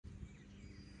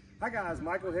Hi guys,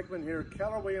 Michael Hickman here,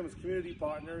 Keller Williams Community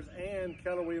Partners and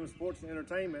Keller Williams Sports and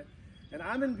Entertainment. And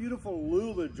I'm in beautiful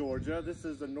Lula, Georgia. This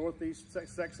is the northeast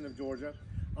section of Georgia,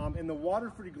 in the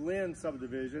Waterford Glen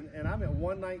subdivision, and I'm at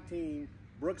 119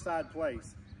 Brookside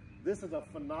Place. This is a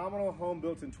phenomenal home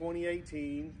built in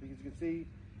 2018. As you can see,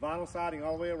 vinyl siding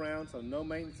all the way around, so no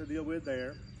maintenance to deal with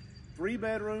there. 3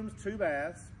 bedrooms, 2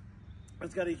 baths.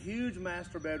 It's got a huge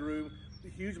master bedroom, a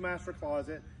huge master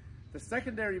closet. The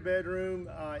second bedroom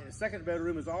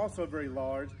is also very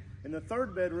large, and the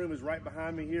third bedroom is right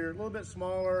behind me here, a little bit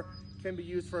smaller, can be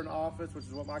used for an office, which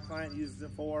is what my client uses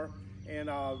it for, and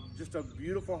just a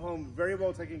beautiful home, very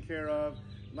well taken care of,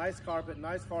 nice carpet,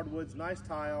 nice hardwoods, nice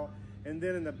tile, and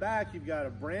then in the back you've got a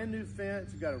brand new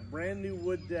fence, you've got a brand new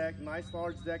wood deck, nice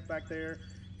large deck back there,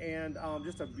 and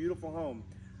just a beautiful home.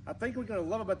 I think what you're gonna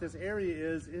love about this area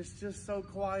is it's just so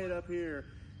quiet up here.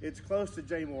 It's close to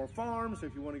J. Moore Farm, so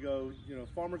if you want to go,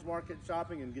 farmers market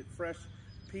shopping and get fresh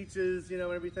peaches,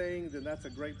 everything, then that's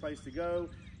a great place to go.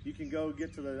 You can go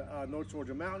get to the North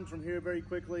Georgia Mountains from here very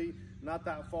quickly. Not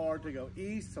that far to go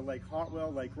east to Lake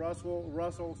Hartwell, Lake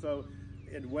Russell, so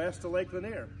and west to Lake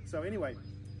Lanier. So anyway,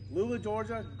 Lula,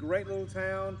 Georgia, great little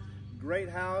town, great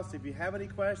house. If you have any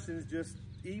questions, just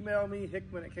email me,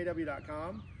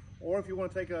 hickman@kw.com, or if you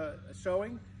want to take a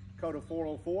showing, go to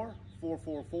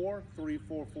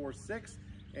 404-444-3446,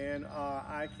 and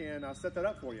I can set that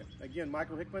up for you. Again,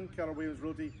 Michael Hickman, Keller Williams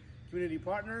Realty Community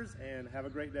Partners, and have a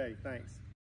great day. Thanks.